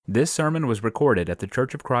This sermon was recorded at the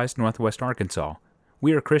Church of Christ, Northwest Arkansas.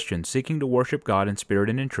 We are Christians seeking to worship God in spirit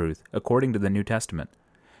and in truth, according to the New Testament.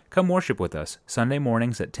 Come worship with us Sunday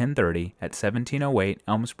mornings at 10:30 at 1708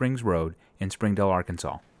 Elm Springs Road in Springdale,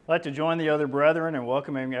 Arkansas. I'd like to join the other brethren in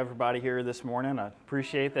welcoming everybody here this morning. I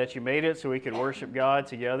appreciate that you made it so we could worship God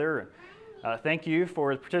together. Thank you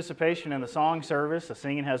for the participation in the song service. The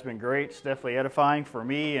singing has been great. It's definitely edifying for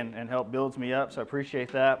me and help builds me up, so I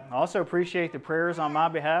appreciate that. I also appreciate the prayers on my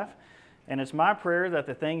behalf, and it's my prayer that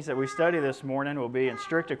the things that we study this morning will be in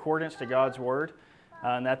strict accordance to God's Word,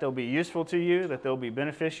 and that they'll be useful to you, that they'll be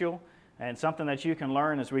beneficial, and something that you can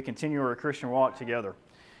learn as we continue our Christian walk together.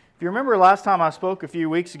 If you remember last time I spoke a few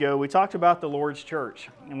weeks ago, we talked about the Lord's church,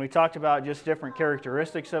 and we talked about just different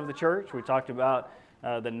characteristics of the church. We talked about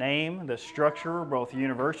the name, the structure, both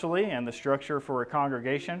universally and the structure for a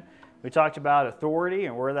congregation. We talked about authority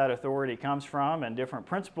and where that authority comes from and different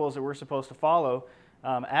principles that we're supposed to follow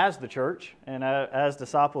as the church and as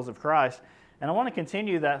disciples of Christ. And I want to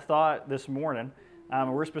continue that thought this morning.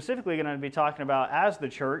 We're specifically going to be talking about, as the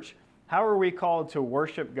church, how are we called to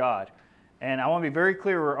worship God? And I want to be very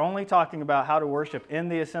clear, we're only talking about how to worship in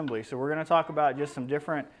the assembly. So we're going to talk about just some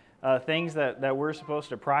different things that we're supposed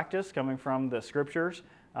to practice coming from the Scriptures.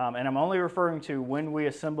 And I'm only referring to when we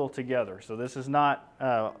assemble together. So this is not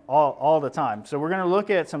all the time. So we're going to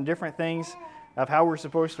look at some different things of how we're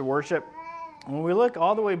supposed to worship. When we look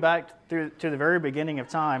all the way back to the very beginning of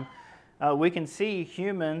time, we can see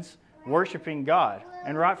humans worshiping God,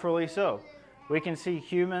 and rightfully so. We can see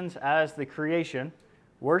humans as the creation,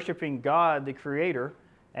 worshiping God, the Creator,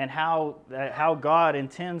 and how God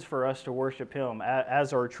intends for us to worship Him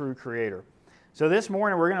as our true Creator. So this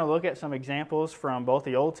morning we're going to look at some examples from both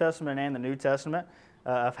the Old Testament and the New Testament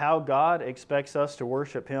of how God expects us to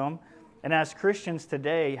worship Him, and as Christians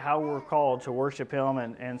today, how we're called to worship Him,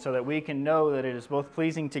 and so that we can know that it is both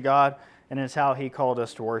pleasing to God and is how He called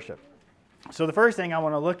us to worship. So the first thing I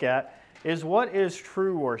want to look at is, what is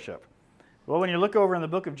true worship? Well, when you look over in the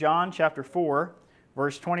book of John, chapter 4,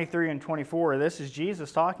 verse 23 and 24, this is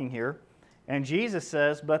Jesus talking here. And Jesus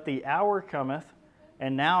says, "But the hour cometh,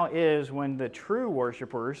 and now is, when the true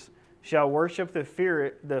worshipers shall worship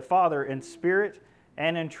the Father in spirit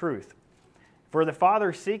and in truth. For the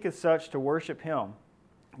Father seeketh such to worship Him.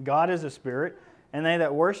 God is a spirit, and they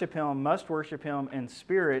that worship Him must worship Him in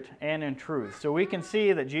spirit and in truth." So we can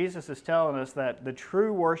see that Jesus is telling us that the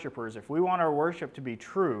true worshipers, if we want our worship to be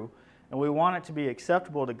true, and we want it to be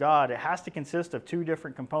acceptable to God, it has to consist of two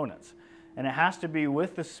different components. And it has to be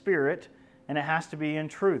with the Spirit, and it has to be in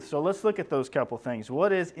truth. So let's look at those couple things. What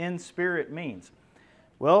does in spirit means?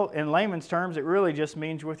 Well, in layman's terms, it really just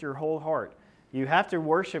means with your whole heart. You have to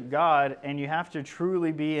worship God, and you have to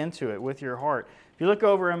truly be into it with your heart. If you look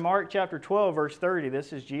over in Mark chapter 12, verse 30,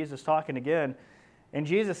 this is Jesus talking again. And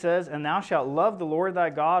Jesus says, "And thou shalt love the Lord thy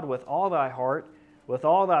God with all thy heart, with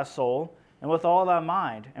all thy soul, and with all thy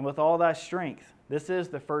mind, and with all thy strength. This is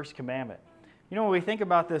the first commandment." You know, when we think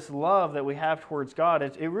about this love that we have towards God,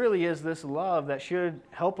 it really is this love that should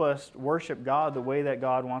help us worship God the way that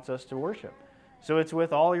God wants us to worship. So it's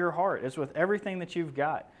with all your heart. It's with everything that you've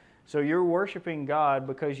got. So you're worshiping God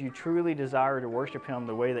because you truly desire to worship Him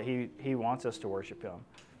the way that He wants us to worship Him.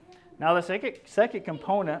 Now, the second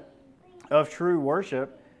component of true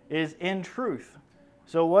worship is in truth.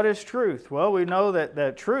 So what is truth? Well, we know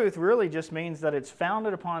that truth really just means that it's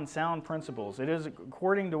founded upon sound principles. It is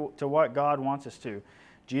according to what God wants us to.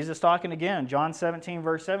 Jesus talking again, John 17,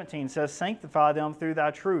 verse 17 says, "Sanctify them through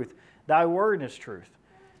thy truth. Thy word is truth."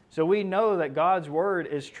 So we know that God's word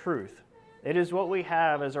is truth. It is what we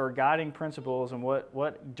have as our guiding principles and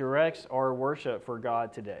what directs our worship for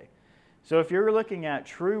God today. So if you're looking at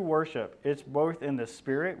true worship, it's both in the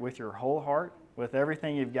spirit with your whole heart, with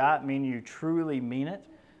everything you've got, meaning you truly mean it.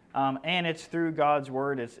 And it's through God's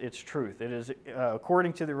Word, it's truth. It is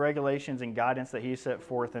according to the regulations and guidance that He set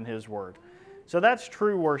forth in His Word. So that's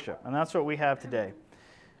true worship, and that's what we have today.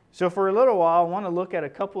 So for a little while, I want to look at a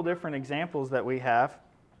couple different examples that we have,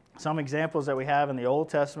 some examples that we have in the Old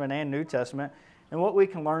Testament and New Testament, and what we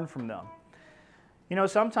can learn from them. You know,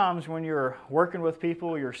 sometimes when you're working with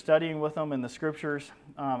people, you're studying with them in the Scriptures,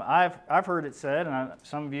 I've heard it said, and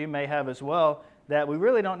some of you may have as well, that we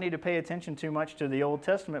really don't need to pay attention too much to the Old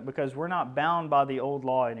Testament because we're not bound by the old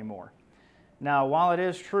law anymore. Now, while it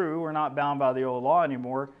is true we're not bound by the old law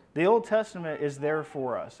anymore, the Old Testament is there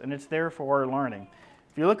for us, and it's there for our learning.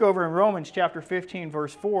 If you look over in Romans chapter 15,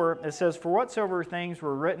 verse 4, it says, "For whatsoever things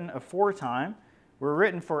were written aforetime were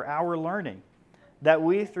written for our learning, that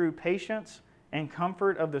we through patience and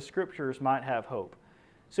comfort of the Scriptures might have hope."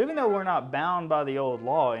 So even though we're not bound by the old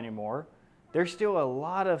law anymore, there's still a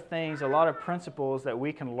lot of things, a lot of principles that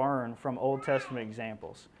we can learn from Old Testament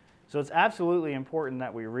examples. So it's absolutely important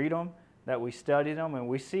that we read them, that we study them, and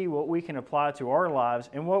we see what we can apply to our lives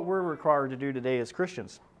and what we're required to do today as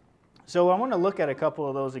Christians. So I want to look at a couple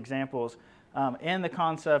of those examples in the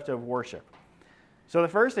concept of worship. So the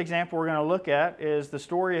first example we're going to look at is the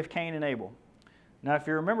story of Cain and Abel. Now, if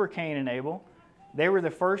you remember Cain and Abel, they were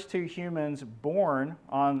the first two humans born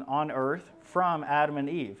on earth from Adam and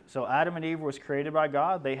Eve. So Adam and Eve was created by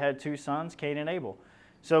God. They had two sons, Cain and Abel.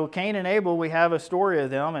 So Cain and Abel, we have a story of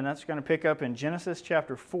them, and that's going to pick up in Genesis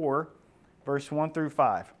chapter 4, verse 1 through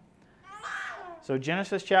 5. So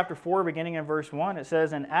Genesis chapter 4, beginning in verse 1, it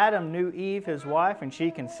says, "And Adam knew Eve, his wife, and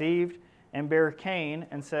she conceived and bare Cain,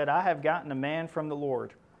 and said, I have gotten a man from the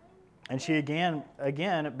Lord. And she again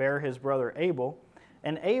bare his brother Abel.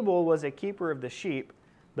 And Abel was a keeper of the sheep,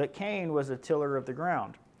 but Cain was a tiller of the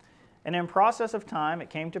ground. And in process of time it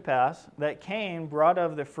came to pass that Cain brought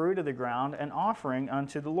of the fruit of the ground an offering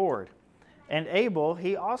unto the Lord. And Abel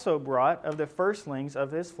he also brought of the firstlings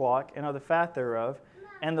of his flock and of the fat thereof.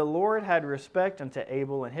 And the Lord had respect unto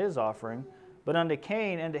Abel and his offering, but unto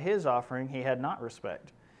Cain and to his offering he had not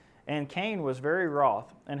respect. And Cain was very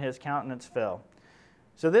wroth, and his countenance fell."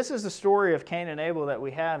 So this is the story of Cain and Abel that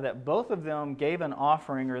we have, that both of them gave an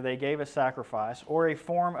offering, or they gave a sacrifice, or a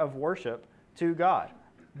form of worship to God.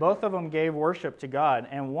 Both of them gave worship to God,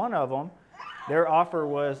 and one of them, their offer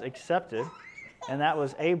was accepted, and that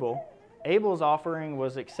was Abel. Abel's offering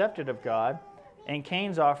was accepted of God, and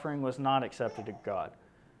Cain's offering was not accepted of God.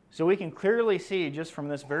 So we can clearly see, just from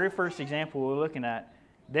this very first example we're looking at,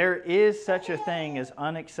 there is such a thing as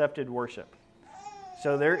unaccepted worship.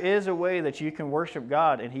 So there is a way that you can worship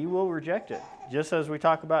God, and He will reject it, just as we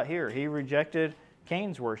talk about here. He rejected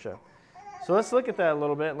Cain's worship. So let's look at that a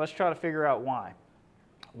little bit, and let's try to figure out why.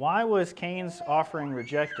 Why was Cain's offering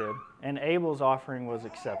rejected and Abel's offering was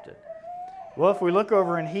accepted? Well, if we look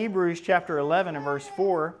over in Hebrews chapter 11 and verse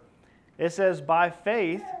 4, it says, "By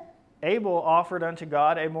faith Abel offered unto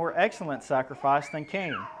God a more excellent sacrifice than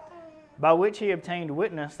Cain, by which he obtained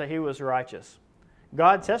witness that he was righteous,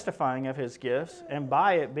 God testifying of his gifts, and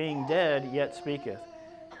by it being dead yet speaketh."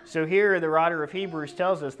 So here the writer of Hebrews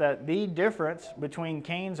tells us that the difference between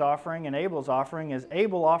Cain's offering and Abel's offering is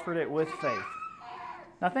Abel offered it with faith.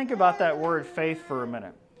 Now think about that word faith for a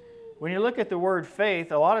minute. When you look at the word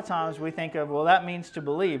faith, a lot of times we think of, well, that means to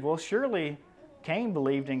believe. Well, surely Cain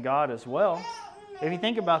believed in God as well. If you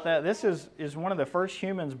think about that, this is one of the first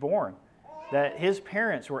humans born, that his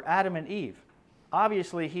parents were Adam and Eve.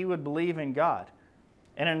 Obviously, he would believe in God.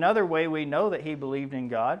 And another way we know that he believed in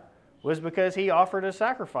God was because he offered a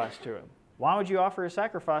sacrifice to him. Why would you offer a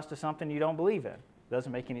sacrifice to something you don't believe in? It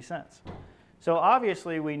doesn't make any sense. So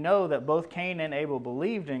obviously, we know that both Cain and Abel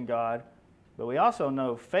believed in God, but we also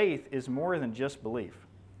know faith is more than just belief.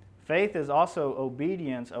 Faith is also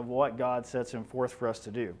obedience of what God sets him forth for us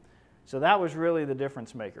to do. So that was really the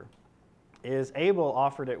difference maker, is Abel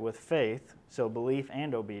offered it with faith, so belief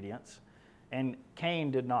and obedience, and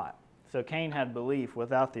Cain did not. So Cain had belief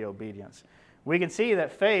without the obedience. We can see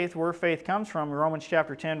that faith, where faith comes from, in Romans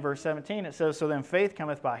chapter 10, verse 17, it says, "So then faith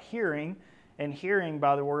cometh by hearing, and hearing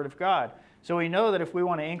by the word of God." So we know that if we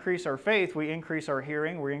want to increase our faith, we increase our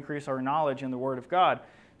hearing, we increase our knowledge in the word of God.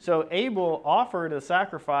 So Abel offered a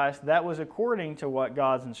sacrifice that was according to what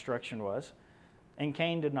God's instruction was, and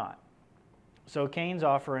Cain did not. So Cain's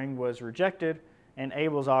offering was rejected, and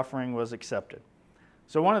Abel's offering was accepted.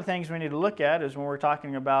 So one of the things we need to look at is when we're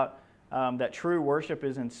talking about that true worship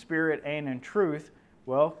is in spirit and in truth,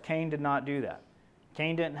 well, Cain did not do that.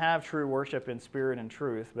 Cain didn't have true worship in spirit and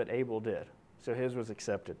truth, but Abel did. So his was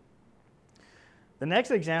accepted. The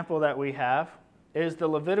next example that we have is the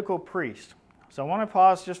Levitical priest. So I want to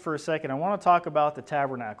pause just for a second. I want to talk about the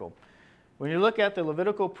tabernacle. When you look at the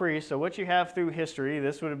Levitical priest, so what you have through history,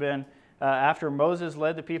 this would have been after Moses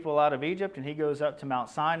led the people out of Egypt and he goes up to Mount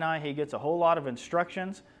Sinai, he gets a whole lot of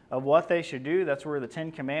instructions of what they should do. That's where the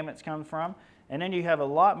Ten Commandments come from. And then you have a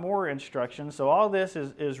lot more instructions. So all this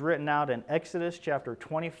is written out in Exodus chapter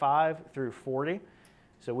 25 through 40.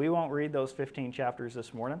 So we won't read those 15 chapters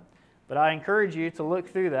this morning, but I encourage you to look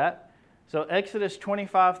through that. So Exodus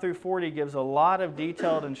 25 through 40 gives a lot of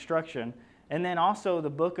detailed instruction. And then also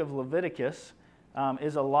the book of Leviticus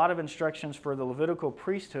is a lot of instructions for the Levitical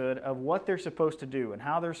priesthood of what they're supposed to do and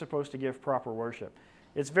how they're supposed to give proper worship.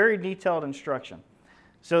 It's very detailed instruction.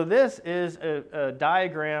 So this is a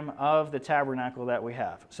diagram of the tabernacle that we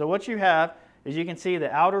have. So what you have is you can see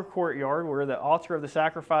the outer courtyard where the altar of the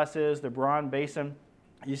sacrifice is, the bronze basin.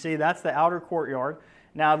 You see that's the outer courtyard.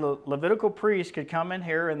 Now the Levitical priests could come in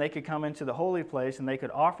here and they could come into the holy place and they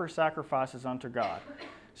could offer sacrifices unto God.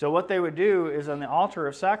 So what they would do is on the altar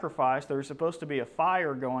of sacrifice, there was supposed to be a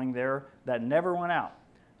fire going there that never went out.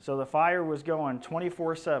 So the fire was going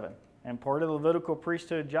 24/7. And part of the Levitical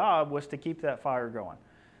priesthood job was to keep that fire going.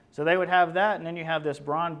 So they would have that, and then you have this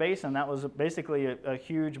bronze basin. That was basically a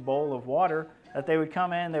huge bowl of water that they would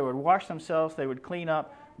come in, they would wash themselves, they would clean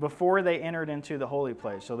up before they entered into the holy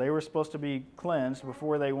place. So they were supposed to be cleansed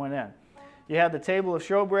before they went in. You had the table of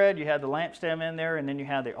showbread, you had the lampstand in there, and then you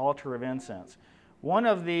had the altar of incense. One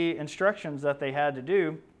of the instructions that they had to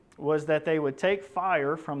do was that they would take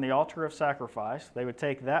fire from the altar of sacrifice. They would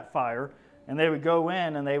take that fire, and they would go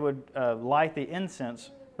in and they would light the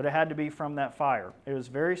incense, but it had to be from that fire. It was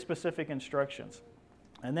very specific instructions.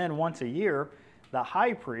 And then once a year, the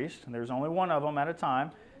high priest, and there's only one of them at a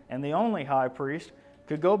time, and the only high priest,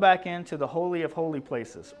 could go back into the Holy of Holy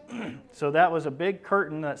Places. So that was a big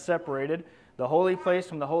curtain that separated the holy place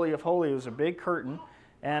from the Holy of Holy. It was a big curtain,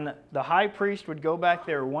 and the high priest would go back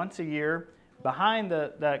there once a year. Behind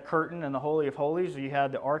that curtain in the Holy of Holies, you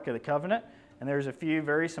had the Ark of the Covenant, and there's a few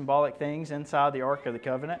very symbolic things inside the Ark of the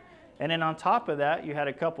Covenant. And then on top of that, you had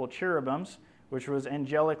a couple cherubims, which was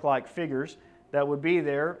angelic-like figures that would be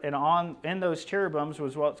there. And in those cherubims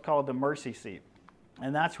was what's called the mercy seat.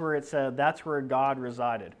 And that's where it said that's where God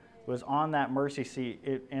resided, was on that mercy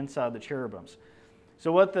seat inside the cherubims.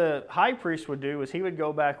 So what the high priest would do is he would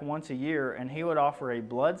go back once a year and he would offer a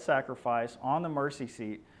blood sacrifice on the mercy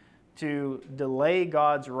seat to delay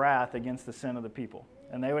God's wrath against the sin of the people.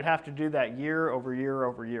 And they would have to do that year over year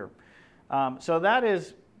over year. So that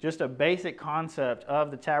is just a basic concept of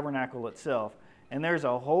the tabernacle itself. And there's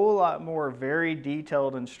a whole lot more very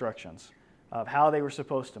detailed instructions of how they were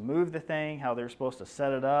supposed to move the thing, how they were supposed to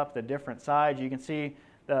set it up, the different sides. You can see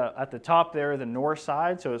at the top there, the north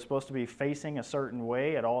side, so it's supposed to be facing a certain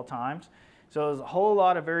way at all times. So there's a whole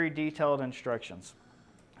lot of very detailed instructions.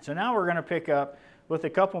 So now we're going to pick up with a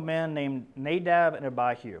couple men named Nadab and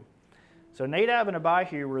Abihu. So Nadab and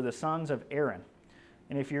Abihu were the sons of Aaron.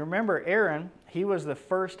 And if you remember Aaron, he was the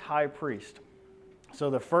first high priest. So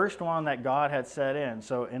the first one that God had set in.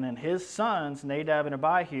 And then his sons, Nadab and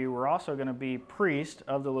Abihu, were also going to be priests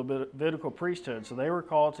of the Levitical priesthood. So they were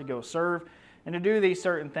called to go serve and to do these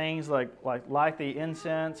certain things like light the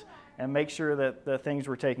incense and make sure that the things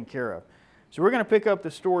were taken care of. So we're going to pick up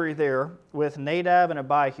the story there with Nadab and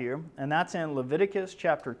Abihu, and that's in Leviticus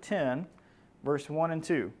chapter 10, verse 1 and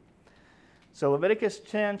 2. So Leviticus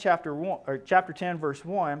 10, chapter 10, verse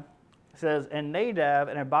 1 says, "And Nadab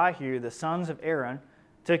and Abihu, the sons of Aaron,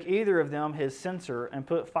 took either of them his censer and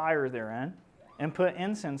put fire therein, and put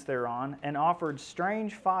incense thereon, and offered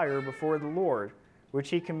strange fire before the Lord, which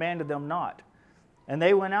he commanded them not. And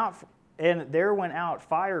there went out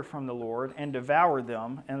fire from the Lord, and devoured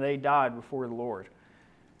them, and they died before the Lord."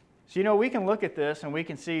 So, we can look at this, and we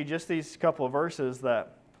can see just these couple of verses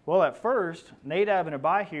that, well, at first, Nadab and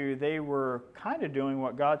Abihu, they were kind of doing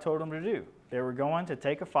what God told them to do. They were going to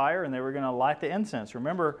take a fire and they were going to light the incense.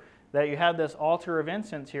 Remember that you had this altar of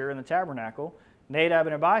incense here in the tabernacle. Nadab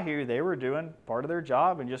and Abihu, they were doing part of their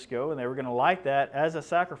job and just go and they were going to light that as a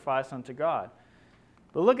sacrifice unto God.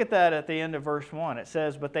 But look at that at the end of verse 1. It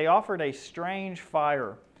says, "But they offered a strange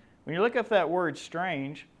fire." When you look up that word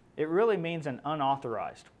strange, it really means an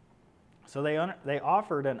unauthorized. So they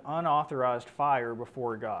offered an unauthorized fire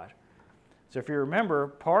before God. So if you remember,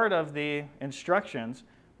 part of the instructions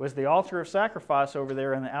was the altar of sacrifice over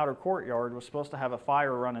there in the outer courtyard was supposed to have a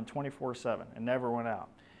fire running 24/7 and never went out.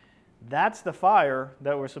 That's the fire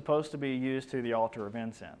that was supposed to be used to the altar of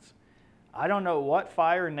incense. I don't know what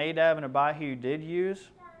fire Nadab and Abihu did use,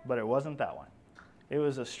 but it wasn't that one. It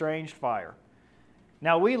was a strange fire.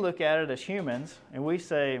 Now we look at it as humans and we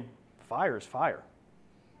say, fire is fire.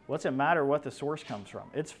 What's it matter what the source comes from?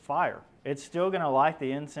 It's fire. It's still going to light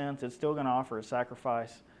the incense. It's still going to offer a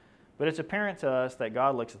sacrifice. But it's apparent to us that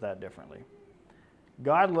God looks at that differently.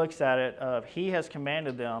 God looks at it of He has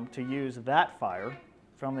commanded them to use that fire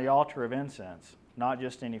from the altar of incense, not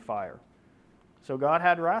just any fire. So God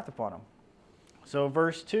had wrath upon them. So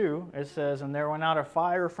verse 2, it says, "And there went out a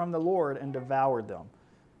fire from the Lord and devoured them,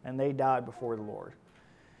 and they died before the Lord."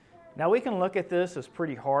 Now we can look at this as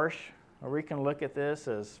pretty harsh, or we can look at this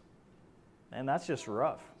as, and that's just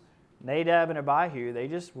rough. Nadab and Abihu, they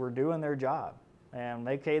just were doing their job. And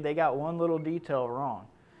they got one little detail wrong.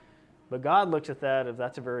 But God looks at that as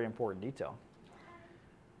that's a very important detail.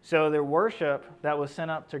 So their worship that was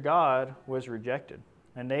sent up to God was rejected.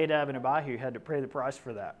 And Nadab and Abihu had to pay the price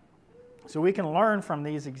for that. So we can learn from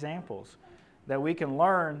these examples that we can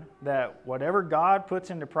learn that whatever God puts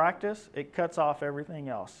into practice, it cuts off everything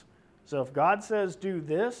else. So if God says do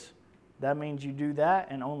this, that means you do that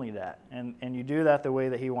and only that. And you do that the way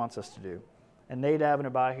that He wants us to do. And Nadab and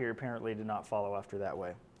Abihu apparently did not follow after that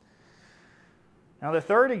way. Now, the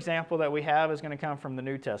third example that we have is going to come from the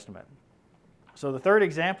New Testament. So the third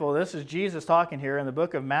example, this is Jesus talking here in the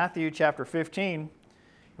book of Matthew chapter 15.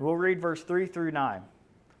 We'll read verse 3 through 9.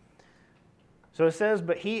 So it says,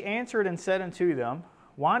 "But he answered and said unto them,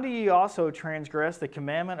 Why do ye also transgress the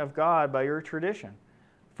commandment of God by your tradition?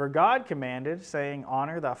 For God commanded, saying,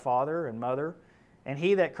 Honor thy father and mother, and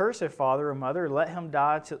he that curseth father or mother, let him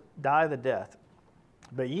die the death.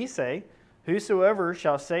 But ye say, Whosoever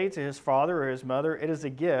shall say to his father or his mother, It is a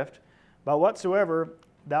gift, by whatsoever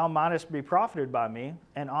thou mightest be profited by me,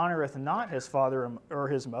 and honoreth not his father or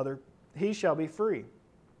his mother, he shall be free.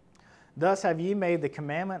 Thus have ye made the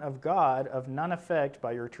commandment of God of none effect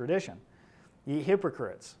by your tradition. Ye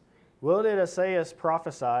hypocrites, will did Esaias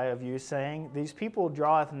prophesy of you, saying, These people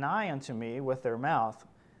draweth nigh unto me with their mouth,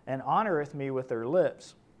 and honoreth me with their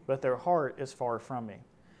lips, but their heart is far from me.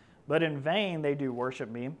 But in vain they do worship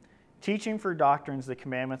me, teaching for doctrines the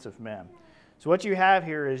commandments of men." So what you have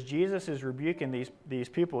here is Jesus is rebuking these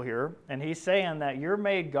people here, and he's saying that you're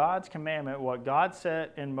made God's commandment, what God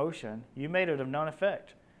set in motion, you made it of none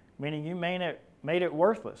effect, meaning you made it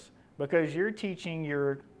worthless, because you're teaching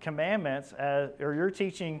your commandments or you're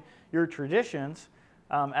teaching your traditions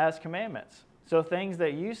as commandments. So things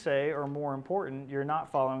that you say are more important, you're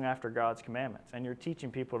not following after God's commandments, and you're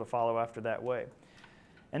teaching people to follow after that way.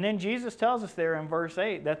 And then Jesus tells us there in verse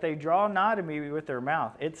 8 that they draw nigh to me with their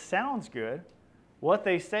mouth. It sounds good. What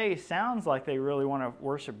they say sounds like they really want to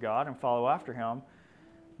worship God and follow after Him,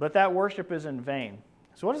 but that worship is in vain.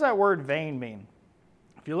 So what does that word vain mean?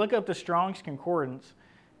 If you look up the Strong's Concordance,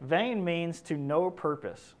 vain means to no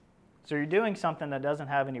purpose. So you're doing something that doesn't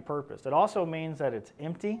have any purpose. It also means that it's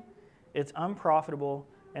empty, it's unprofitable,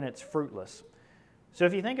 and it's fruitless. So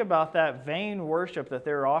if you think about that vain worship that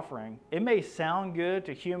they're offering, it may sound good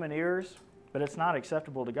to human ears, but it's not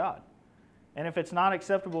acceptable to God. And if it's not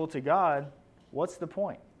acceptable to God, what's the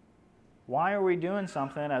point? Why are we doing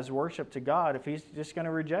something as worship to God if He's just going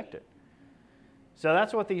to reject it? So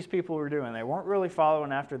that's what these people were doing. They weren't really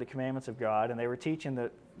following after the commandments of God, and they were teaching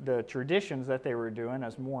the traditions that they were doing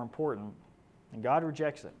as more important, and God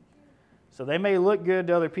rejects it. So they may look good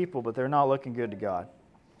to other people, but they're not looking good to God.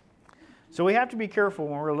 So we have to be careful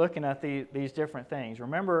when we're looking at these different things.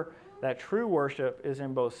 Remember that true worship is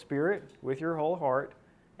in both spirit, with your whole heart,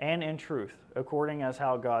 and in truth, according as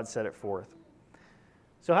how God set it forth.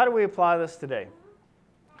 So how do we apply this today?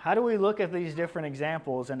 How do we look at these different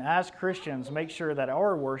examples and as Christians make sure that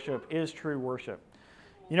our worship is true worship?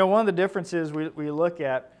 You know, one of the differences we look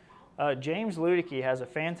at, James Ludicky has a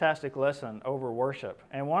fantastic lesson over worship.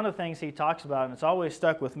 And one of the things he talks about, and it's always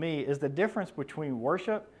stuck with me, is the difference between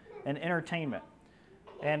worship and entertainment.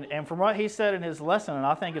 And from what he said in his lesson, and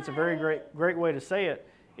I think it's a very great way to say it,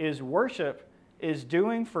 is worship is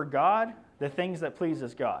doing for God the things that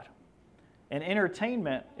pleases God. And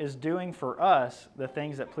entertainment is doing for us the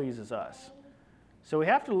things that pleases us. So we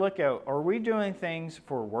have to look at, are we doing things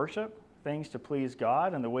for worship, things to please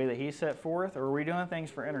God and the way that He set forth, or are we doing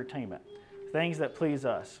things for entertainment, things that please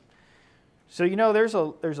us? So you know, there's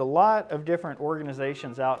a lot of different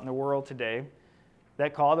organizations out in the world today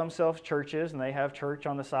that call themselves churches, and they have church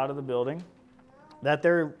on the side of the building, that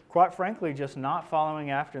they're, quite frankly, just not following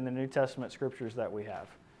after the New Testament scriptures that we have.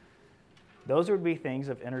 Those would be things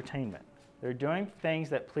of entertainment. They're doing things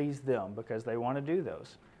that please them because they want to do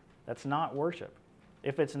those. That's not worship.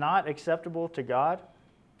 If it's not acceptable to God,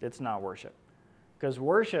 it's not worship. Because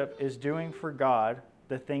worship is doing for God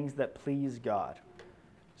the things that please God.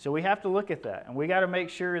 So we have to look at that, and we got to make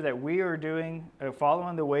sure that we are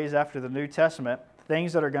following the ways after the New Testament,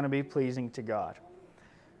 things that are going to be pleasing to God.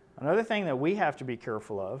 Another thing that we have to be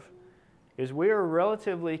careful of is we are a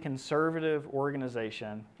relatively conservative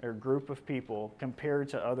organization or group of people compared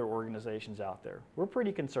to other organizations out there. We're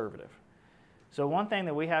pretty conservative. So one thing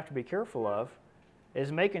that we have to be careful of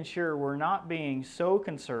is making sure we're not being so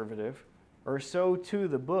conservative or so to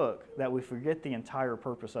the book that we forget the entire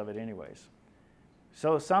purpose of it anyways.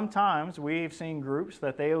 So sometimes we've seen groups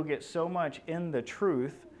that they'll get so much in the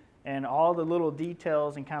truth and all the little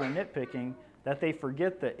details and kind of nitpicking that they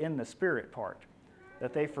forget the in the spirit part,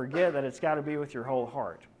 that they forget that it's got to be with your whole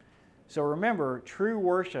heart. So remember, true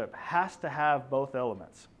worship has to have both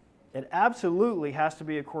elements. It absolutely has to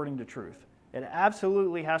be according to truth. It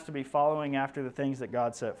absolutely has to be following after the things that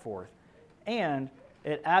God set forth. And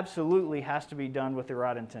it absolutely has to be done with the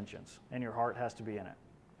right intentions, and your heart has to be in it.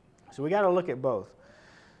 So we got to look at both.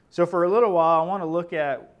 So for a little while, I want to look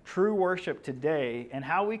at true worship today and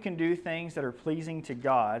how we can do things that are pleasing to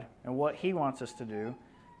God and what He wants us to do.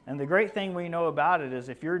 And the great thing we know about it is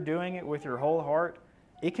if you're doing it with your whole heart,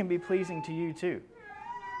 it can be pleasing to you too.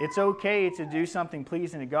 It's okay to do something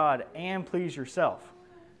pleasing to God and please yourself.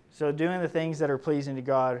 So doing the things that are pleasing to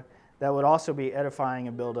God, that would also be edifying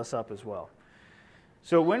and build us up as well.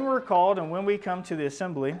 So when we're called and when we come to the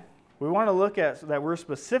assembly, we want to look at that we're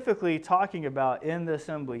specifically talking about in the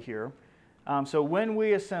assembly here. So when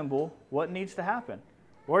we assemble, what needs to happen?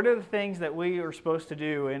 What are the things that we are supposed to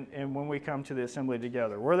do and when we come to the assembly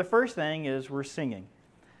together? Well, the first thing is we're singing.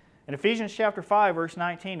 In Ephesians chapter 5, verse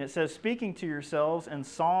 19, it says, speaking to yourselves in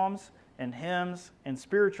psalms and hymns and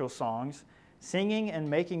spiritual songs, singing and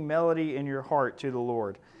making melody in your heart to the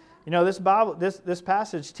Lord. You know, this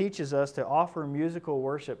passage teaches us to offer musical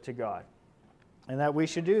worship to God, and that we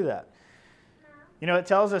should do that. You know, it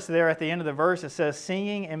tells us there at the end of the verse, it says,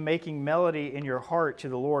 singing and making melody in your heart to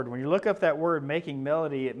the Lord. When you look up that word, making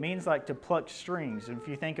melody, it means like to pluck strings. And if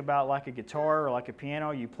you think about like a guitar or like a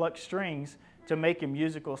piano, you pluck strings to make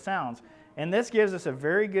musical sounds. And this gives us a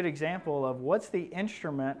very good example of what's the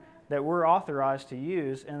instrument that we're authorized to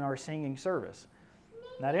use in our singing service.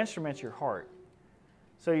 And that instrument's your heart.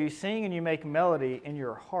 So you sing and you make melody in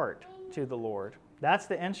your heart to the Lord. That's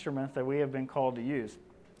the instrument that we have been called to use.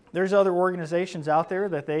 There's other organizations out there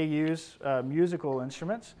that they use musical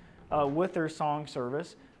instruments with their song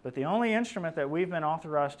service, but the only instrument that we've been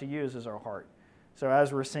authorized to use is our heart. So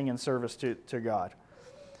as we're singing service to God.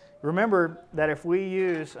 Remember that if we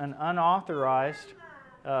use an unauthorized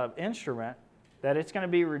instrument, that it's going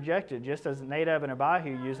to be rejected, just as Nadab and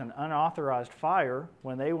Abihu used an unauthorized fire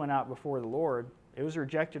when they went out before the Lord. It was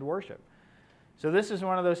rejected worship. So this is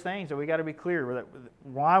one of those things that we got to be clear that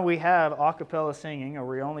why we have a cappella singing, or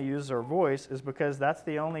we only use our voice, is because that's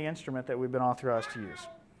the only instrument that we've been authorized to use.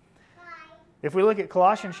 If we look at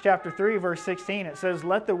Colossians chapter 3, verse 16, it says,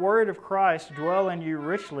 let the word of Christ dwell in you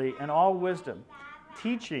richly in all wisdom,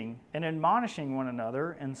 teaching and admonishing one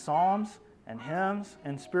another in psalms and hymns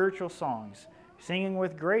and spiritual songs, singing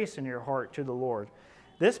with grace in your heart to the Lord.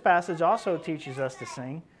 This passage also teaches us to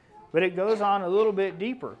sing, but it goes on a little bit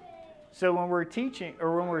deeper. So when we're teaching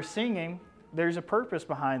or when we're singing, there's a purpose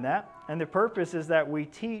behind that, and the purpose is that we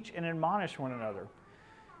teach and admonish one another.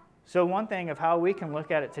 So one thing of how we can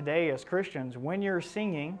look at it today as Christians, when you're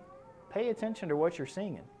singing, pay attention to what you're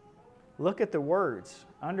singing. Look at the words.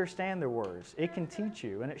 Understand the words. It can teach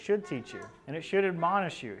you, and it should teach you, and it should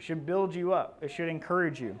admonish you. It should build you up. It should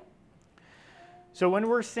encourage you. So when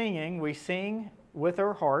we're singing, we sing with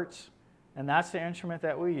our hearts, and that's the instrument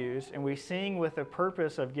that we use, and we sing with the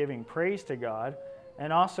purpose of giving praise to God,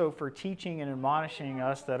 and also for teaching and admonishing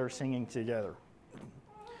us that are singing together.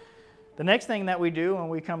 The next thing that we do when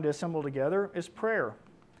we come to assemble together is prayer.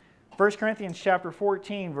 1 Corinthians chapter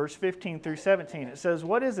 14, verse 15 through 17, it says,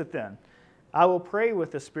 what is it then? I will pray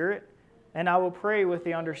with the Spirit, and I will pray with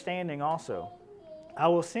the understanding also. I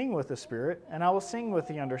will sing with the Spirit, and I will sing with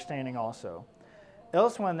the understanding also.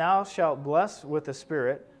 Else when thou shalt bless with the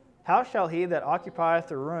Spirit, how shall he that occupieth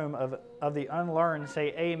the room of the unlearned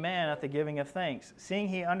say amen at the giving of thanks, seeing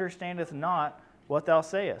he understandeth not what thou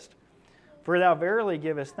sayest? For thou verily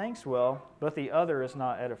givest thanks well, but the other is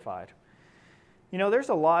not edified. You know, there's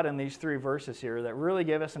a lot in these three verses here that really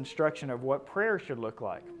give us instruction of what prayer should look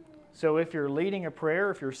like. So if you're leading a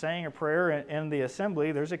prayer, if you're saying a prayer in the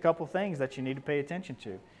assembly, there's a couple things that you need to pay attention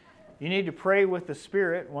to. You need to pray with the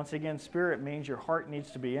Spirit. Once again, Spirit means your heart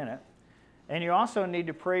needs to be in it. And you also need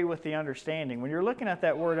to pray with the understanding. When you're looking at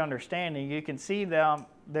that word understanding, you can see down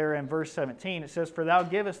there in verse 17, it says, for thou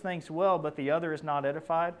givest thanks well, but the other is not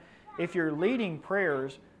edified. If you're leading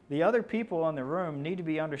prayers, the other people in the room need to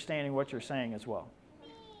be understanding what you're saying as well.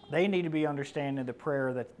 They need to be understanding the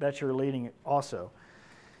prayer that you're leading also.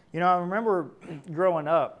 You know, I remember growing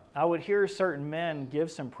up, I would hear certain men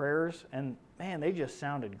give some prayers, and man, they just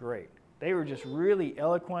sounded great. They were just really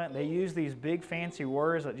eloquent. They used these big fancy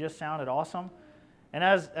words that just sounded awesome. And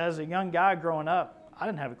as a young guy growing up, I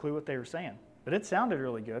didn't have a clue what they were saying, but it sounded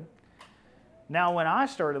really good. Now, when I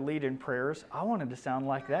started leading prayers, I wanted to sound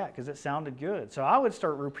like that because it sounded good. So I would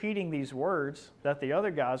start repeating these words that the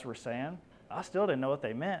other guys were saying. I still didn't know what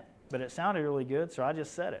they meant, but it sounded really good, so I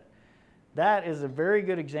just said it. That is a very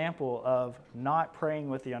good example of not praying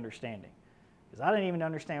with the understanding. Because I didn't even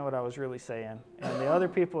understand what I was really saying, and the other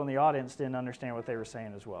people in the audience didn't understand what they were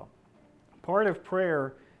saying as well. Part of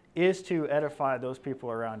prayer is to edify those people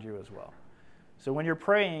around you as well. So when you're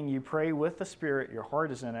praying, you pray with the Spirit, your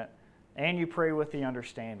heart is in it, and you pray with the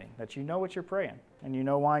understanding that you know what you're praying and you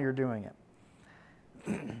know why you're doing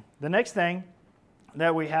it. The next thing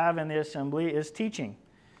that we have in the assembly is teaching.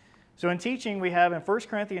 So in teaching, we have in 1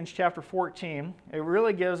 Corinthians chapter 14, it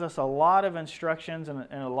really gives us a lot of instructions and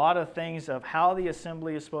a lot of things of how the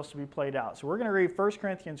assembly is supposed to be played out. So we're going to read 1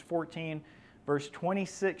 Corinthians 14, verse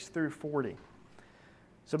 26 through 40.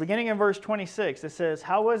 So beginning in verse 26, it says,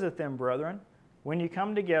 "How is it then, brethren, when you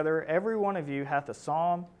come together, every one of you hath a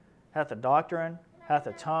psalm, hath a doctrine, hath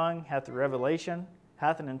a tongue, hath a revelation,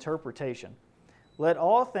 hath an interpretation? Let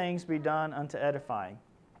all things be done unto edifying.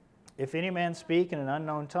 If any man speak in an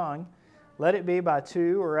unknown tongue, let it be by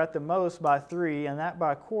two, or at the most by three, and that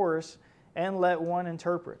by course, and let one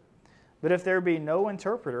interpret. But if there be no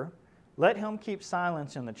interpreter, let him keep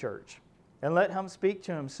silence in the church, and let him speak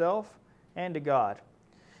to himself and to God.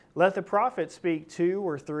 Let the prophet speak two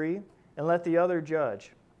or three, and let the other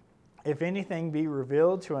judge. If anything be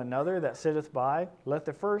revealed to another that sitteth by, let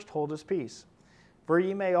the first hold his peace. For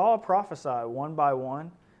ye may all prophesy one by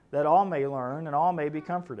one, that all may learn, and all may be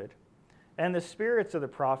comforted. And the spirits of the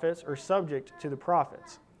prophets are subject to the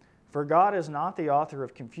prophets. For God is not the author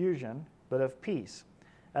of confusion, but of peace,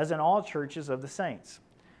 as in all churches of the saints.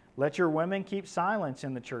 Let your women keep silence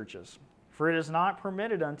in the churches, for it is not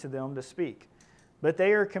permitted unto them to speak, but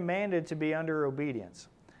they are commanded to be under obedience,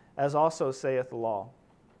 as also saith the law.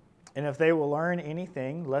 And if they will learn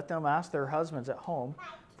anything, let them ask their husbands at home,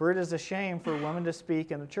 for it is a shame for women to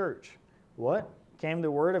speak in the church. What? Came the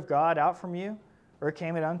word of God out from you, or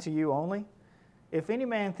came it unto you only? If any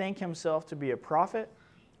man think himself to be a prophet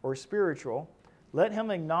or spiritual, let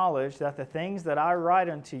him acknowledge that the things that I write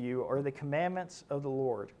unto you are the commandments of the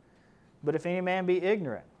Lord. But if any man be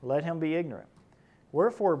ignorant, let him be ignorant.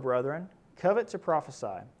 Wherefore, brethren, covet to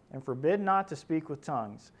prophesy, and forbid not to speak with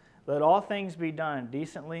tongues. Let all things be done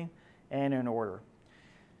decently and in order."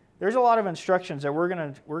 There's a lot of instructions that we're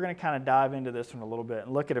going to kind of dive into this one a little bit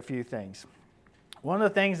and look at a few things. One of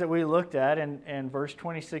the things that we looked at in verse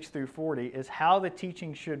 26 through 40 is how the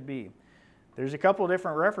teaching should be. There's a couple of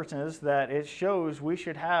different references that it shows we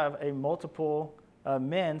should have a multiple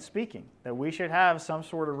men speaking, that we should have some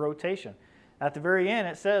sort of rotation. At the very end,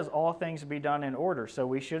 it says all things be done in order. So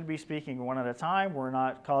we should be speaking one at a time. We're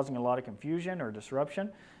not causing a lot of confusion or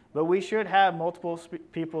disruption, but we should have multiple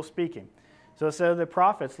people speaking. So it says the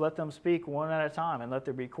prophets, let them speak one at a time and let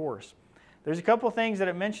there be course. There's a couple things that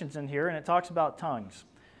it mentions in here, and it talks about tongues.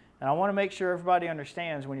 And I want to make sure everybody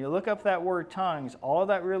understands, when you look up that word tongues, all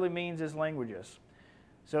that really means is languages.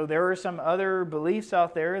 So there are some other beliefs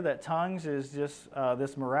out there that tongues is just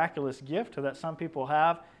this miraculous gift that some people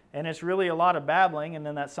have, and it's really a lot of babbling, and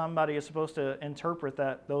then that somebody is supposed to interpret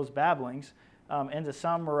those babblings into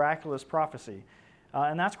some miraculous prophecy.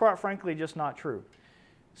 And that's quite frankly just not true.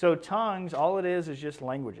 So tongues, all it is just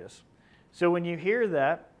languages. So when you hear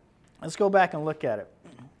that, let's go back and look at it.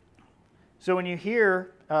 So when you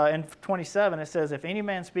hear in 27, it says, "If any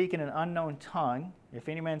man speak in an unknown tongue, if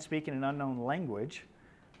any man speak in an unknown language,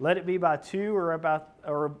 let it be by two or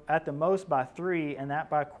at the most by three, and that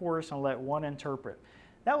by course, and let one interpret."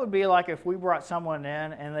 That would be like if we brought someone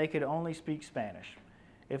in and they could only speak Spanish.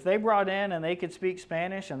 If they brought in and they could speak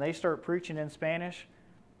Spanish and they start preaching in Spanish,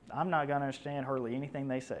 I'm not going to understand hardly anything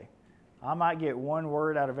they say. I might get one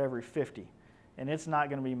word out of every 50, and it's not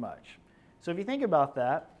going to be much. So if you think about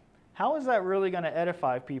that, how is that really going to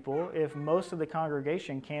edify people if most of the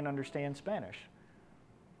congregation can't understand Spanish?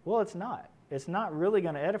 Well, it's not. It's not really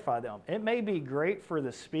going to edify them. It may be great for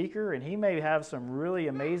the speaker, and he may have some really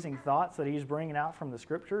amazing thoughts that he's bringing out from the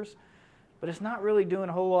scriptures, but it's not really doing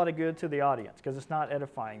a whole lot of good to the audience because it's not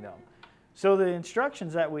edifying them. So the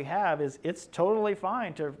instructions that we have is it's totally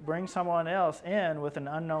fine to bring someone else in with an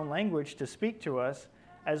unknown language to speak to us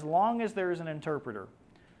as long as there is an interpreter.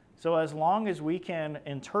 So as long as we can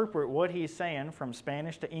interpret what he's saying from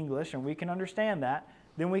Spanish to English and we can understand that,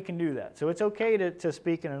 then we can do that. So it's okay to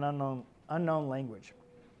speak in an unknown language.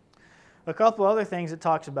 A couple other things it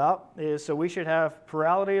talks about is, so we should have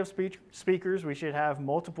plurality of speakers. We should have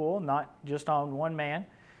multiple, not just on one man.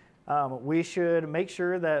 We should make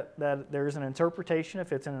sure that there's an interpretation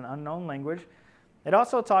if it's in an unknown language. It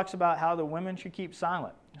also talks about how the women should keep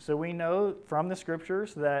silent. So we know from the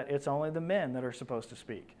scriptures that it's only the men that are supposed to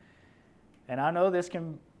speak. And I know this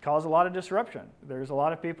can cause a lot of disruption. There's a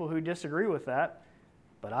lot of people who disagree with that,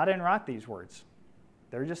 but I didn't write these words.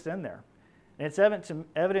 They're just in there. And it's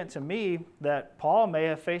evident to me that Paul may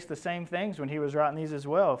have faced the same things when he was writing these as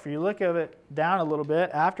well. If you look at it down a little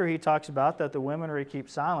bit, after he talks about that the women are to keep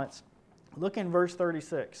silence, look in verse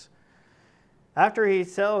 36. After he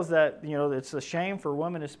tells that, it's a shame for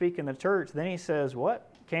women to speak in the church, then he says, what?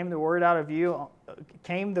 Came the word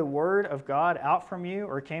of God out from you,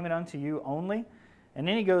 or came it unto you only? And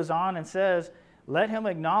then he goes on and says, let him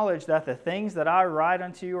acknowledge that the things that I write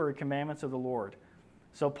unto you are the commandments of the Lord.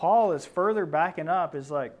 So Paul is further backing up, is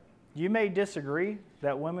like, you may disagree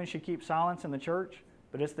that women should keep silence in the church,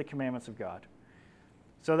 but it's the commandments of God.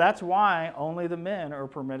 So that's why only the men are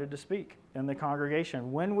permitted to speak in the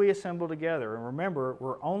congregation when we assemble together. And remember,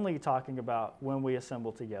 we're only talking about when we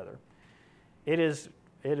assemble together. It is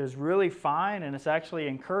really fine, and it's actually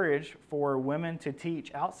encouraged for women to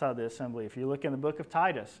teach outside the assembly. If you look in the book of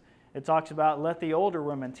Titus, it talks about let the older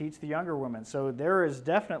women teach the younger women. So there is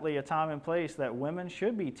definitely a time and place that women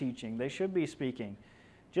should be teaching. They should be speaking,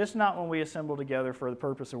 just not when we assemble together for the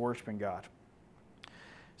purpose of worshiping God.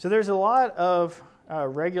 So there's a lot of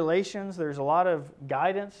regulations. There's a lot of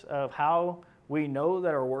guidance of how we know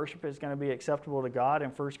that our worship is going to be acceptable to God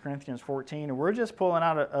in 1 Corinthians 14. And we're just pulling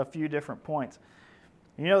out a few different points.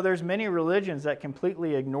 You know, there's many religions that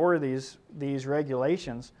completely ignore these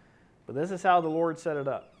regulations, but this is how the Lord set it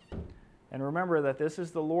up. And remember that this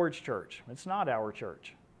is the Lord's church. It's not our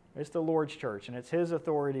church. It's the Lord's church, and it's His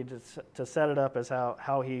authority to set it up as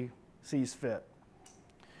how He sees fit.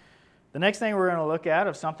 The next thing we're going to look at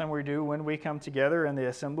of something we do when we come together in the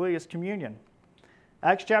assembly is communion.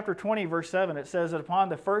 Acts chapter 20, verse 7, it says that upon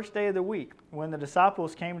the first day of the week, when the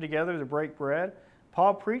disciples came together to break bread,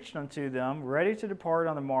 Paul preached unto them, ready to depart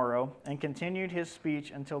on the morrow, and continued his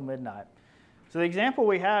speech until midnight. So the example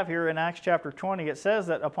we have here in Acts chapter 20, it says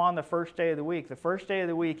that upon the first day of the week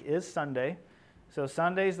is Sunday. So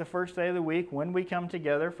Sunday is the first day of the week when we come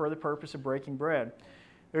together for the purpose of breaking bread.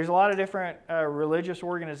 There's a lot of different religious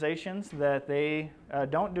organizations that they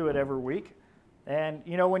don't do it every week. And,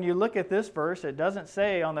 you know, when you look at this verse, it doesn't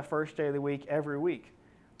say on the first day of the week every week.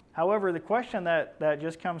 However, the question that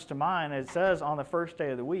just comes to mind, it says on the first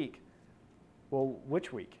day of the week. Well,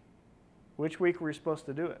 which week? Which week were we supposed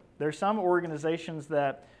to do it? There's some organizations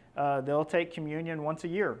that they'll take communion once a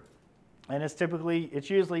year. And it's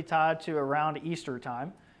usually tied to around Easter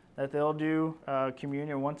time that they'll do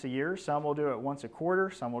communion once a year. Some will do it once a quarter.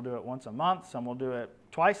 Some will do it once a month. Some will do it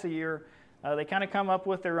twice a year. They kind of come up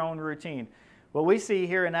with their own routine. What we see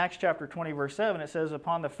here in Acts chapter 20, verse 7, it says,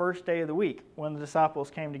 upon the first day of the week, when the disciples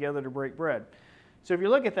came together to break bread. So if you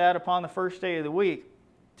look at that, upon the first day of the week,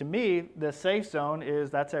 to me, the safe zone is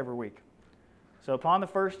that's every week. So upon the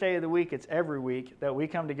first day of the week, it's every week that we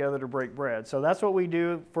come together to break bread. So that's what we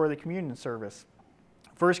do for the communion service.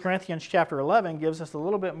 1 Corinthians chapter 11 gives us a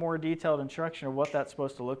little bit more detailed instruction of what that's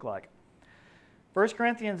supposed to look like. 1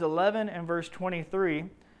 Corinthians 11 and verse 23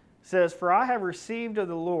 says, For I have received of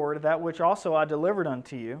the Lord that which also I delivered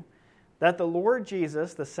unto you, that the Lord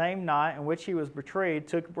Jesus, the same night in which he was betrayed,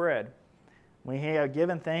 took bread. When he had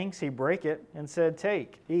given thanks, he brake it, and said,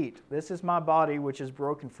 Take, eat, this is my body which is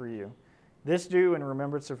broken for you. This do in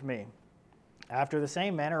remembrance of me. After the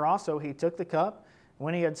same manner also he took the cup,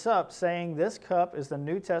 when he had supped, saying, This cup is the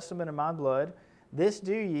New Testament in my blood. This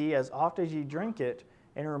do ye as oft as ye drink it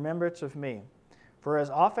in remembrance of me. For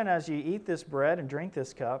as often as ye eat this bread and drink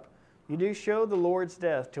this cup, you do show the Lord's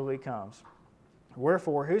death till he comes.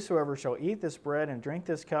 Wherefore, whosoever shall eat this bread and drink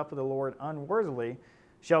this cup of the Lord unworthily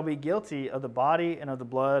shall be guilty of the body and of the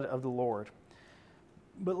blood of the Lord.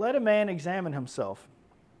 But let a man examine himself,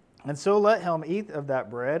 and so let him eat of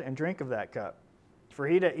that bread and drink of that cup. For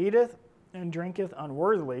he that eateth and drinketh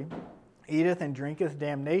unworthily eateth and drinketh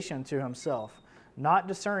damnation to himself, not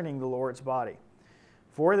discerning the Lord's body.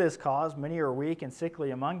 For this cause many are weak and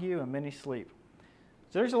sickly among you, and many sleep.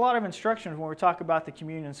 So there's a lot of instructions when we talk about the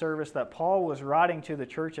communion service that Paul was writing to the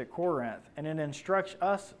church at Corinth, and it instructs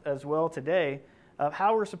us as well today of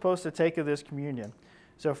how we're supposed to take of this communion.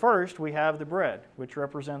 So first, we have the bread, which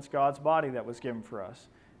represents God's body that was given for us.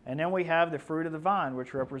 And then we have the fruit of the vine,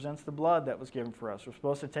 which represents the blood that was given for us. We're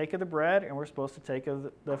supposed to take of the bread, and we're supposed to take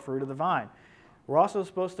of the fruit of the vine. We're also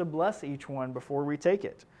supposed to bless each one before we take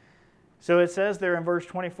it. So it says there in verse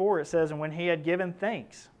 24, it says, And when he had given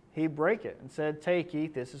thanks, he brake it and said, Take,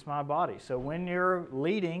 eat, this is my body. So when you're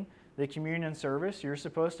leading the communion service, you're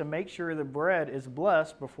supposed to make sure the bread is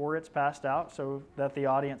blessed before it's passed out so that the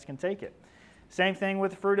audience can take it. Same thing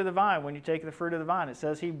with the fruit of the vine. When you take the fruit of the vine, it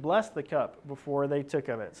says he blessed the cup before they took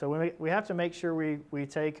of it. So we have to make sure we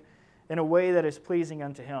take in a way that is pleasing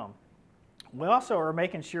unto him. We also are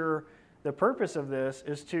making sure the purpose of this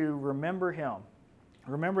is to remember him.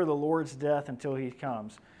 Remember the Lord's death until he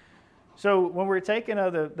comes. So when we're taking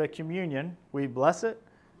of the communion, we bless it,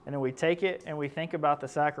 and then we take it, and we think about the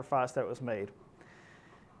sacrifice that was made.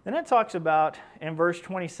 Then it talks about, in verse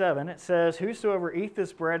 27, it says, Whosoever eat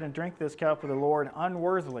this bread and drink this cup of the Lord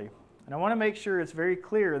unworthily. And I want to make sure it's very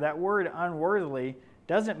clear that word unworthily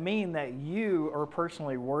doesn't mean that you are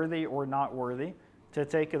personally worthy or not worthy to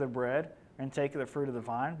take of the bread and take of the fruit of the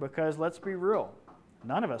vine, because let's be real,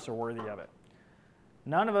 none of us are worthy of it.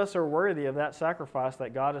 None of us are worthy of that sacrifice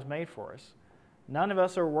that God has made for us. None of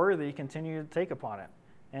us are worthy to continue to take upon it,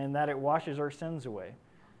 and that it washes our sins away.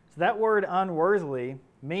 So that word unworthily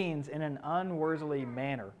means in an unworthily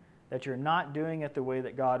manner, that you're not doing it the way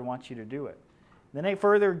that God wants you to do it. Then it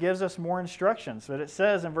further gives us more instructions. But it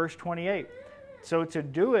says in verse 28, so to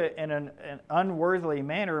do it in an unworthily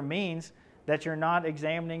manner means that you're not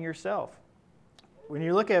examining yourself. When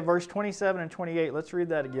you look at verse 27 and 28, let's read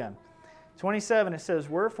that again. 27, it says,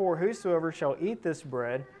 wherefore whosoever shall eat this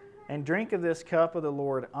bread and drink of this cup of the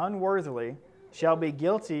Lord unworthily shall be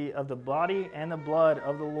guilty of the body and the blood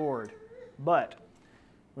of the Lord. But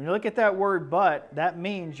when you look at that word but, that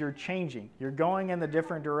means you're changing. You're going in the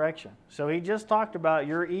different direction. So he just talked about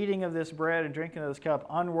you're eating of this bread and drinking of this cup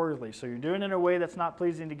unworthily. So you're doing it in a way that's not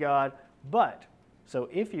pleasing to God. But, so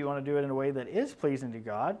if you want to do it in a way that is pleasing to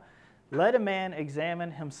God, let a man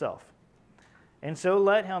examine himself. And so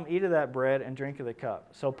let him eat of that bread and drink of the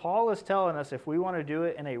cup. So Paul is telling us if we want to do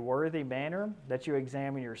it in a worthy manner, that you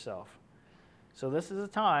examine yourself. So this is a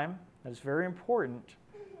time that's very important.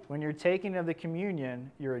 When you're taking of the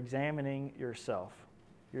communion, you're examining yourself.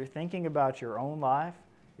 You're thinking about your own life.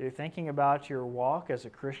 You're thinking about your walk as a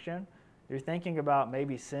Christian. You're thinking about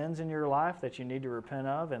maybe sins in your life that you need to repent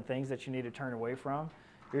of and things that you need to turn away from.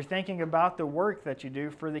 You're thinking about the work that you do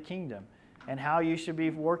for the kingdom and how you should be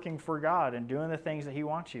working for God and doing the things that He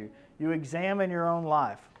wants you. You examine your own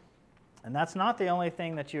life. And that's not the only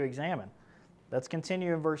thing that you examine. Let's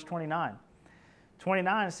continue in verse 29.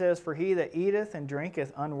 29 says, for he that eateth and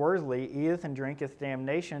drinketh unworthily eateth and drinketh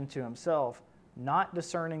damnation to himself, not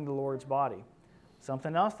discerning the Lord's body.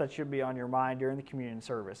 Something else that should be on your mind during the communion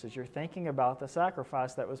service is you're thinking about the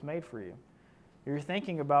sacrifice that was made for you. You're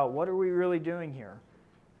thinking about what are we really doing here?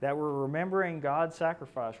 That we're remembering God's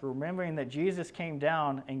sacrifice. We're remembering that Jesus came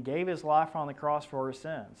down and gave His life on the cross for our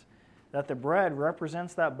sins. That the bread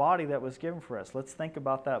represents that body that was given for us. Let's think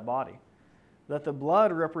about that body. That the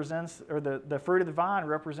blood represents, or the fruit of the vine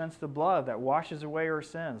represents the blood that washes away our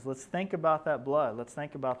sins. Let's think about that blood. Let's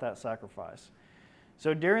think about that sacrifice.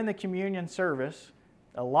 So during the communion service,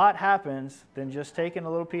 a lot happens than just taking a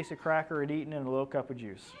little piece of cracker and eating and a little cup of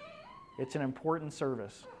juice. It's an important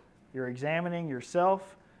service. You're examining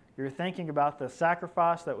yourself. You're thinking about the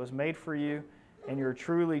sacrifice that was made for you, and you're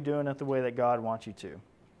truly doing it the way that God wants you to.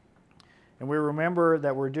 And we remember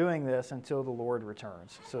that we're doing this until the Lord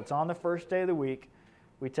returns. So it's on the first day of the week.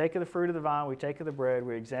 We take of the fruit of the vine, we take of the bread,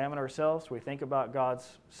 we examine ourselves, we think about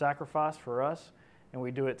God's sacrifice for us, and we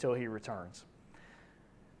do it till He returns.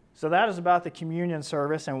 So that is about the communion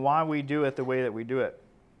service and why we do it the way that we do it.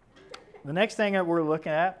 The next thing that we're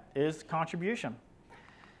looking at is contribution.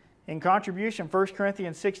 In contribution, 1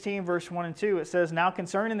 Corinthians 16, verse 1 and 2, it says, now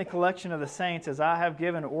concerning the collection of the saints, as I have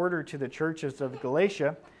given order to the churches of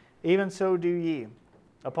Galatia, even so do ye.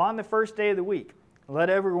 Upon the first day of the week,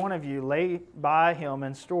 let every one of you lay by him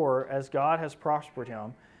in store as God has prospered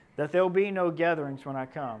him, that there will be no gatherings when I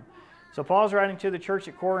come. So Paul's writing to the church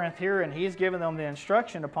at Corinth here, and he's giving them the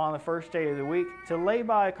instruction upon the first day of the week to lay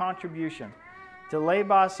by a contribution, to lay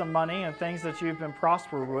by some money and things that you've been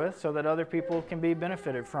prospered with so that other people can be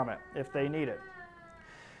benefited from it if they need it.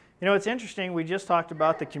 You know, it's interesting, we just talked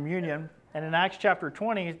about the communion. And in Acts chapter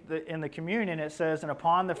 20, in the communion, it says, and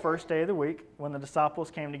upon the first day of the week, when the disciples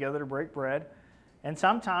came together to break bread. And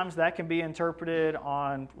sometimes that can be interpreted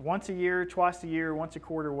on once a year, twice a year, once a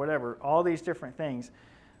quarter, whatever, all these different things.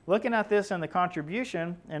 Looking at this in the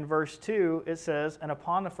contribution, in verse 2, it says, and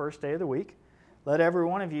upon the first day of the week, let every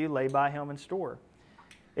one of you lay by him in store.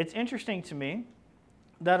 It's interesting to me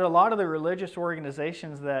that a lot of the religious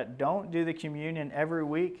organizations that don't do the communion every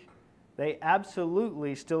week, they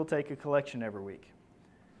absolutely still take a collection every week.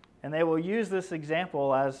 And they will use this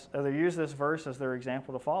example they use this verse as their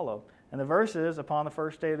example to follow. And the verse is upon the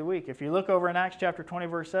first day of the week. If you look over in Acts chapter 20,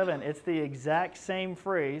 verse 7, it's the exact same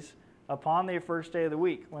phrase upon the first day of the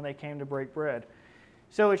week when they came to break bread.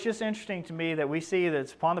 So it's just interesting to me that we see that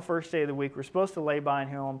it's upon the first day of the week we're supposed to lay by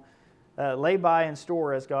in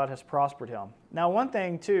store as God has prospered him. Now one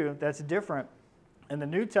thing too that's different in the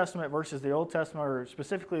New Testament versus the Old Testament, or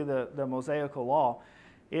specifically the Mosaical law,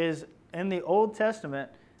 is in the Old Testament,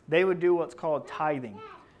 they would do what's called tithing.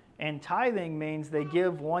 And tithing means they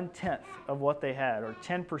give 1/10 of what they had, or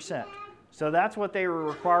 10%. So that's what they were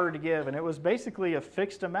required to give, and it was basically a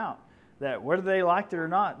fixed amount, that whether they liked it or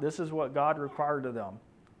not, this is what God required of them.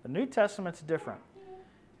 The New Testament's different.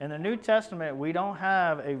 In the New Testament, we don't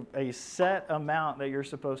have a set amount that you're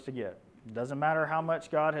supposed to get. It doesn't matter how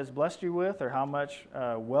much God has blessed you with, or how much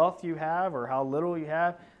wealth you have, or how little you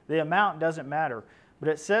have. The amount doesn't matter. But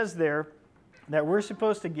it says there that we're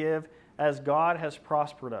supposed to give as God has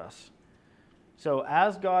prospered us. So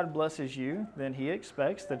as God blesses you, then He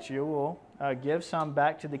expects that you will give some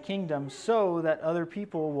back to the kingdom so that other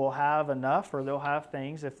people will have enough, or they'll have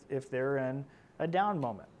things if they're in a down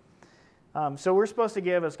moment. So we're supposed to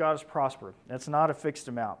give as God has prospered. That's not a fixed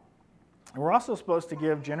amount. And we're also supposed to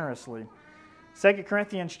give generously. 2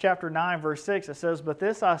 Corinthians chapter 9, verse 6, it says, "But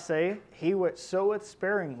this I say, he which soweth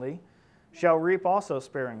sparingly shall reap also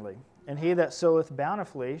sparingly, and he that soweth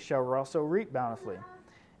bountifully shall also reap bountifully.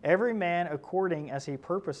 Every man according as he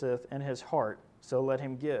purposeth in his heart, so let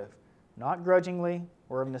him give, not grudgingly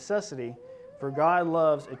or of necessity, for God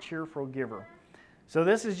loves a cheerful giver." So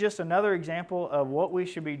this is just another example of what we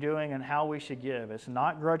should be doing and how we should give. It's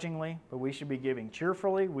not grudgingly, but we should be giving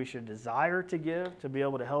cheerfully. We should desire to give, to be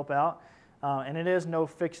able to help out. And it is no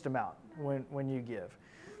fixed amount when you give.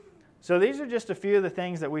 So these are just a few of the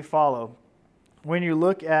things that we follow. When you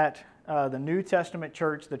look at the New Testament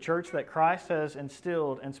church, the church that Christ has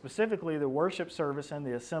instilled, and specifically the worship service and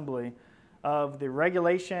the assembly, of the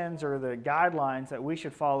regulations or the guidelines that we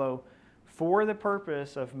should follow for the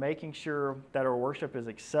purpose of making sure that our worship is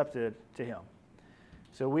accepted to Him.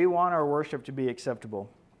 So we want our worship to be acceptable.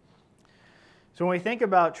 So when we think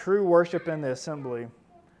about true worship in the assembly,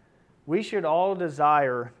 we should all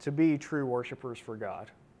desire to be true worshipers for God.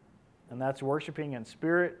 And that's worshiping in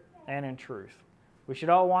spirit and in truth. We should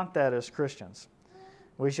all want that as Christians.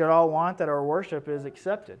 We should all want that our worship is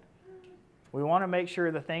accepted. We want to make sure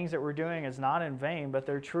the things that we're doing is not in vain, but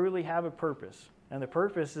they truly have a purpose. And the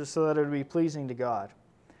purpose is so that it would be pleasing to God.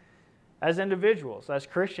 As individuals, as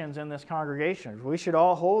Christians in this congregation, we should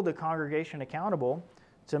all hold the congregation accountable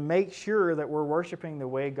to make sure that we're worshiping the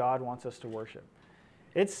way God wants us to worship.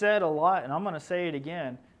 It's said a lot, and I'm going to say it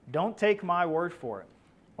again, don't take my word for it.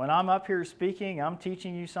 When I'm up here speaking, I'm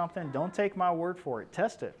teaching you something, don't take my word for it.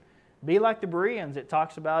 Test it. Be like the Bereans it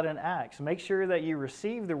talks about in Acts. Make sure that you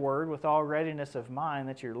receive the word with all readiness of mind,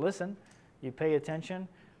 that you listen, you pay attention,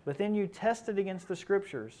 but then you test it against the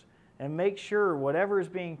Scriptures and make sure whatever is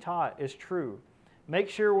being taught is true. Make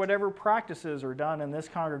sure whatever practices are done in this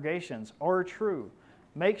congregation are true.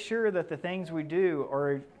 Make sure that the things we do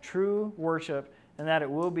are true worship and that it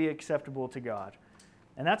will be acceptable to God.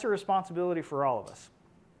 And that's a responsibility for all of us.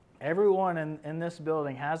 Everyone in this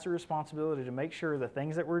building has the responsibility to make sure the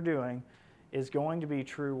things that we're doing is going to be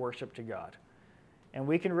true worship to God. And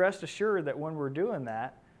we can rest assured that when we're doing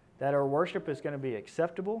that our worship is going to be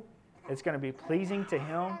acceptable, it's going to be pleasing to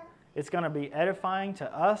Him, it's going to be edifying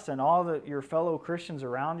to us and all your fellow Christians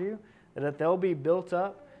around you, that they'll be built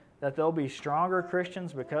up, that they'll be stronger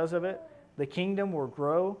Christians because of it. The kingdom will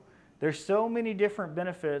grow. There's so many different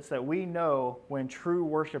benefits that we know when true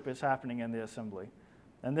worship is happening in the assembly.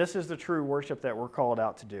 And this is the true worship that we're called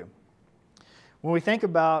out to do. When we think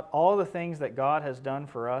about all the things that God has done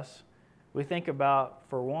for us, we think about,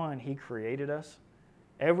 for one, He created us.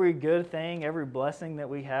 Every good thing, every blessing that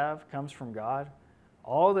we have comes from God.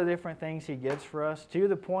 All the different things He gives for us, to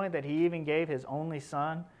the point that He even gave His only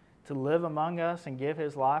Son to live among us and give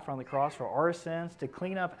His life on the cross for our sins, to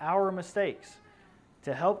clean up our mistakes,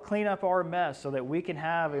 to help clean up our mess so that we can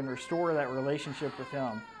have and restore that relationship with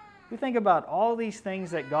Him. We think about all these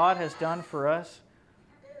things that God has done for us.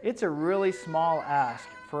 It's a really small ask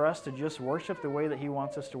for us to just worship the way that He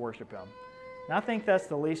wants us to worship Him. And I think that's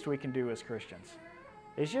the least we can do as Christians,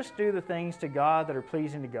 is just do the things to God that are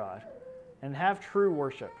pleasing to God and have true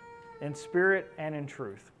worship in spirit and in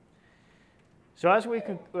truth. So as we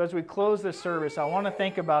close this service, I want to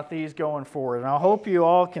think about these going forward. And I hope you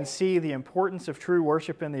all can see the importance of true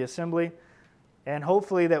worship in the assembly. And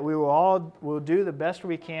hopefully that we will do the best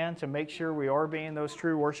we can to make sure we are being those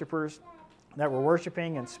true worshipers, that we're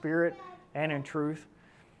worshiping in spirit and in truth.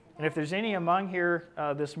 And if there's any among here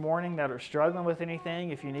this morning that are struggling with anything,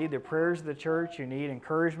 if you need the prayers of the church, you need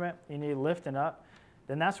encouragement, you need lifting up,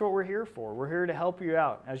 then that's what we're here for. We're here to help you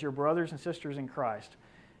out as your brothers and sisters in Christ.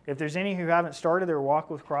 If there's any who haven't started their walk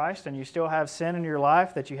with Christ and you still have sin in your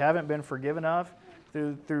life that you haven't been forgiven of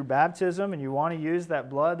through baptism, and you want to use that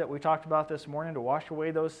blood that we talked about this morning to wash away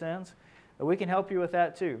those sins, we can help you with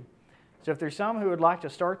that too. So if there's some who would like to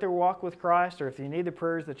start their walk with Christ, or if you need the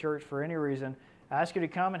prayers of the church for any reason, I ask you to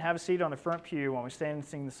come and have a seat on the front pew while we stand and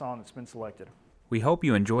sing the song that's been selected. We hope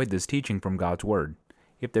you enjoyed this teaching from God's Word.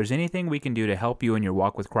 If there's anything we can do to help you in your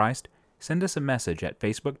walk with Christ, send us a message at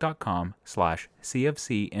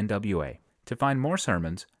facebook.com/CFCNWA. To find more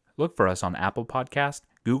sermons, look for us on Apple Podcasts,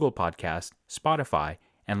 Google Podcasts, Spotify,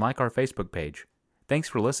 and like our Facebook page. Thanks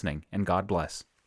for listening, and God bless.